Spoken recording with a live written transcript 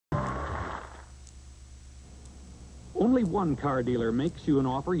Only one car dealer makes you an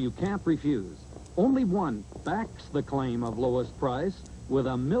offer you can't refuse. Only one backs the claim of lowest price with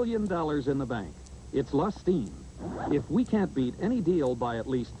 $1 million in the bank. It's Lustine. If we can't beat any deal by at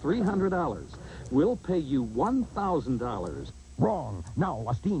least $300, we'll pay you $1,000. Wrong. Now,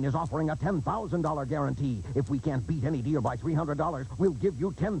 Lustine is offering a $10,000 guarantee. If we can't beat any deal by $300, we'll give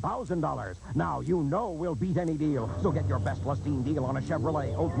you $10,000. Now, you know we'll beat any deal. So get your best Lustine deal on a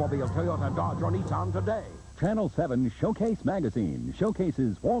Chevrolet, Oldsmobile, Toyota, Dodge, or Nissan today. Channel 7 Showcase Magazine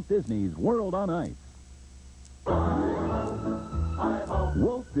showcases Walt Disney's World on Ice.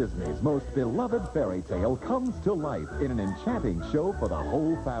 Walt Disney's most beloved fairy tale comes to life in an enchanting show for the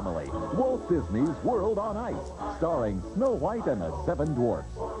whole family. Walt Disney's World on Ice, starring Snow White and the 7 Dwarfs.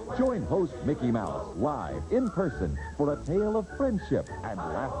 Join host Mickey Mouse live in person for a tale of friendship and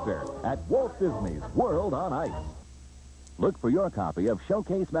laughter at Walt Disney's World on Ice. Look for your copy of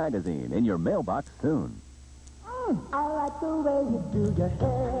Showcase Magazine in your mailbox soon. I like the way you do your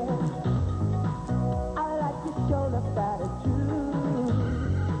hair. I like your shoulder attitude.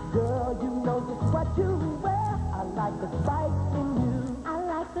 Girl, you know just what you wear. I like the Sprite in you. I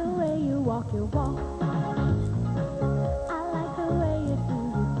like the way you walk your walk. I like the way you do.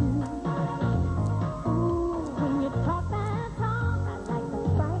 Ooh, when you talk that talk, I like the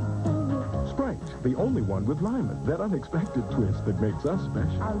Sprite in you. Sprite, the only one with Lyman. That unexpected twist that makes us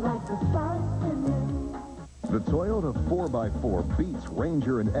special. I like the Sprite in you. The Toyota 4x4 beats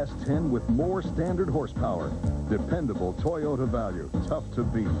Ranger and S10 with more standard horsepower. Dependable Toyota value, tough to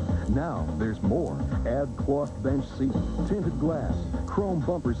beat. Now there's more. Add cloth bench seat, tinted glass, chrome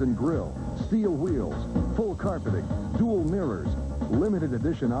bumpers and grille, steel wheels, full carpeting, dual mirrors. Limited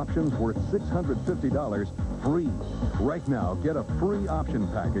edition options worth $650 free. Right now, get a free option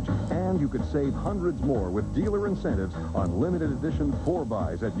package, and you could save hundreds more with dealer incentives on limited edition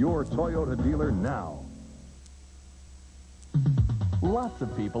 4xs at your Toyota dealer now. Lots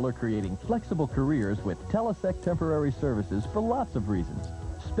of people are creating flexible careers with TeleSec temporary services for lots of reasons.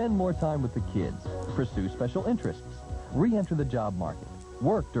 Spend more time with the kids, pursue special interests, re-enter the job market,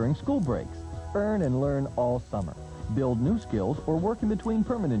 work during school breaks, earn and learn all summer, build new skills, or work in between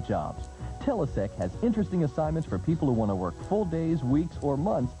permanent jobs. TeleSec has interesting assignments for people who want to work full days, weeks, or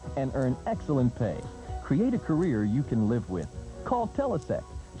months and earn excellent pay. Create a career you can live with. Call TeleSec.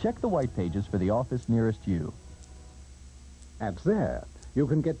 Check the white pages for the office nearest you. At Zayre, you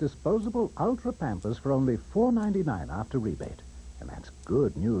can get disposable Ultra Pampers for only $4.99 after rebate. And that's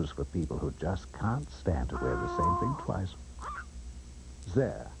good news for people who just can't stand to wear the same thing twice.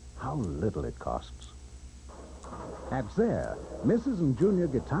 Zayre, how little it costs. At Zayre, Mrs. and Junior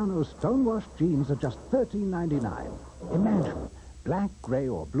Gitano stonewashed jeans are just $13.99. Imagine, black, gray,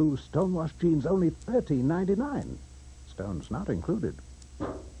 or blue stonewashed jeans only $13.99. Stones not included.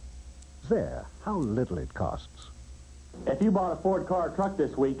 Zayre, how little it costs. If you bought a Ford car or truck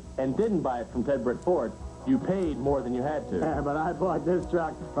this week and didn't buy it from Ted Britt Ford, you paid more than you had to. Yeah, but I bought this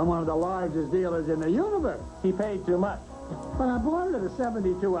truck from one of the largest dealers in the universe. He paid too much. But I bought it at a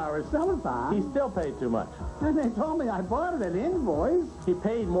 72-hour sellathon. He still paid too much. And they told me I bought it at invoice. He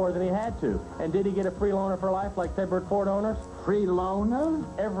paid more than he had to. And did he get a free loaner for life like Ted Britt Ford owners? Free loaner?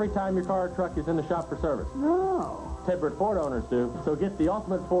 Every time your car or truck is in the shop for service. No. Ted Britt Ford owners do. So get the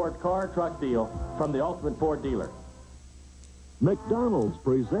ultimate Ford car or truck deal from the ultimate Ford dealer. McDonald's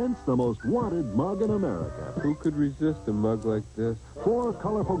presents the most wanted mug in America. Who could resist a mug like this? 4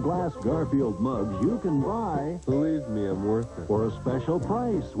 colorful glass Garfield mugs you can buy. Believe me, I'm worth it. For a special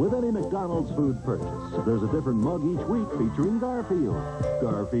price with any McDonald's food purchase. There's a different mug each week featuring Garfield.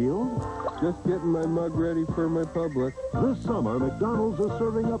 Garfield? Just getting my mug ready for my public. This summer, McDonald's is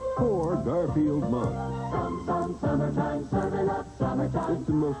serving up 4 Garfield mugs. Summertime, serving up summertime. It's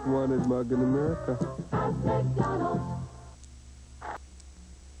the most wanted mug in America. At McDonald's.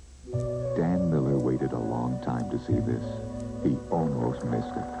 Dan Miller waited a long time to see this. He almost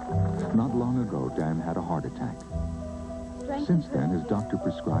missed it. Not long ago, Dan had a heart attack. Since then, his doctor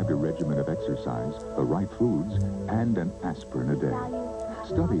prescribed a regimen of exercise, the right foods, and an aspirin a day.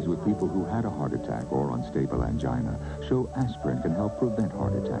 Studies with people who had a heart attack or unstable angina show aspirin can help prevent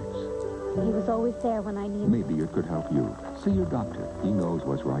heart attacks. He was always there when I needed him. Maybe it could help you. See your doctor. He knows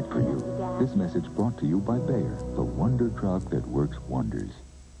what's right for you. This message brought to you by Bayer, the wonder drug that works wonders.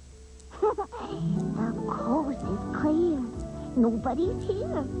 The coast is clear. Nobody's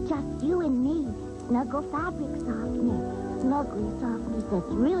here. Just you and me. Snuggle fabric softness. Snuggly softness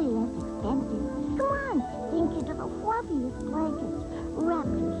that's really less expensive. Come on, sink into the fluffiest blankets. Wrap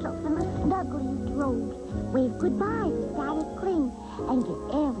yourself in the snuggliest robes. Wave goodbye to static cling. And get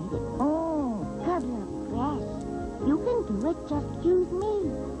everything. Cuddle up fresh. You can do it, just use me.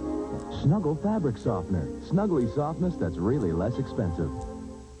 Snuggle fabric softener. Snuggly softness that's really less expensive.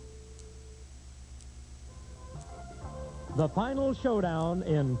 The final showdown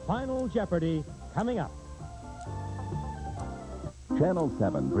in Final Jeopardy coming up. Channel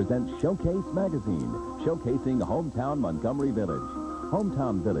 7 presents Showcase Magazine, showcasing hometown Montgomery Village.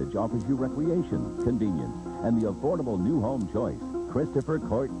 Hometown Village offers you recreation, convenience, and the affordable new home choice, Christopher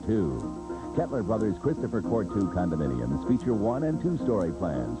Court 2. Kettler Brothers Christopher Court 2 condominiums feature 1- and 2-story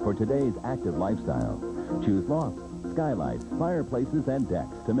plans for today's active lifestyle. Choose lofts, skylights, fireplaces, and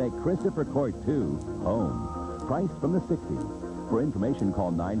decks to make Christopher Court 2 home. Priced from the 60s. For information,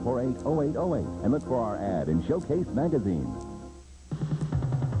 call 948-0808 and look for our ad in Showcase Magazine.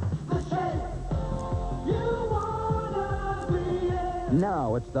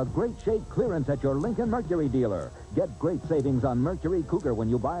 Now it's the Great Shake clearance at your Lincoln-Mercury dealer. Get great savings on Mercury Cougar when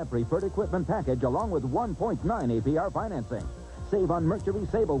you buy a preferred equipment package along with 1.9 APR financing. Save on Mercury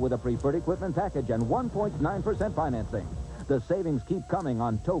Sable with a preferred equipment package and 1.9% financing. The savings keep coming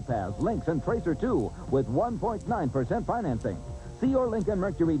on Topaz, Lynx, and Tracer 2 with 1.9% financing. See your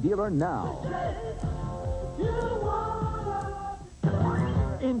Lincoln-Mercury dealer now.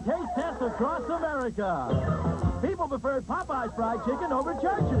 In taste tests across America, people preferred Popeyes fried chicken over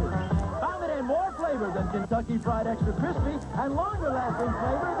Church's. Found it had more flavor than Kentucky Fried Extra Crispy and longer-lasting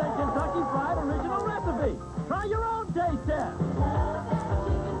flavor than Kentucky Fried Original Recipe. Try your own taste test.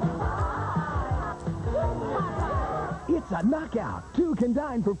 It's a knockout. 2 can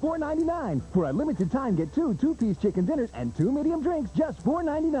dine for $4.99. For a limited time, get 2 two-piece chicken dinners and 2 medium drinks, just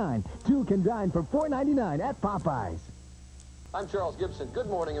 $4.99. 2 can dine for $4.99 at Popeyes. I'm Charles Gibson. Good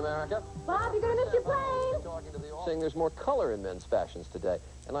morning, America. Bob, you're going to miss your plane. Saying there's more color in men's fashions today,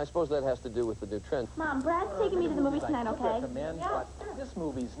 and I suppose that has to do with the new trend. Mom, Brad's taking me to the movies tonight, okay? But this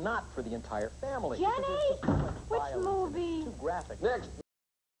movie's not for the entire family. Jenny! Which movie? Too graphic. Next,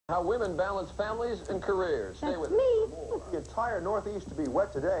 how women balance families and careers. Stay with me. The entire Northeast to be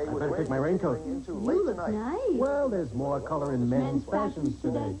wet today. I better take my raincoat. Into late tonight. Nice. Well, there's more color in men's fashions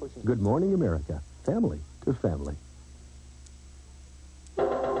today. Good morning, America. Family to family.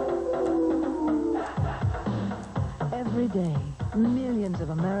 Every day, millions of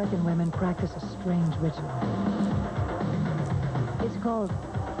American women practice a strange ritual. It's called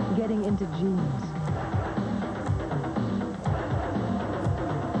getting into jeans.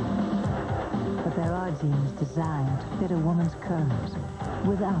 But there are jeans designed to fit a woman's curves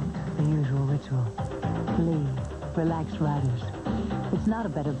without the usual ritual. Lee, relaxed riders. It's not a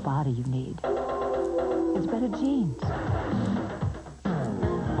better body you need. It's better jeans.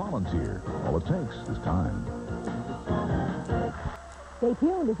 Volunteer. All it takes is time. Stay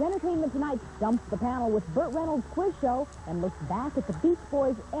tuned as Entertainment Tonight stumps the panel with Burt Reynolds' quiz show and looks back at the Beach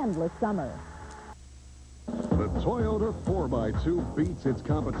Boys' endless summer. The Toyota 4x2 beats its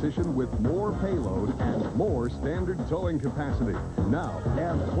competition with more payload and more standard towing capacity. Now,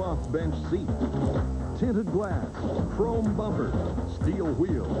 add cloth bench seats, tinted glass, chrome bumper, steel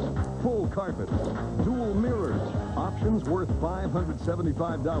wheels, full carpet, dual mirrors, options worth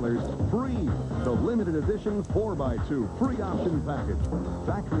 $575, free. The limited edition 4x2 free option package.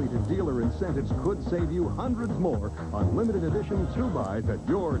 Factory to dealer incentives could save you hundreds more on limited edition 2x at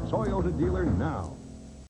your Toyota dealer now.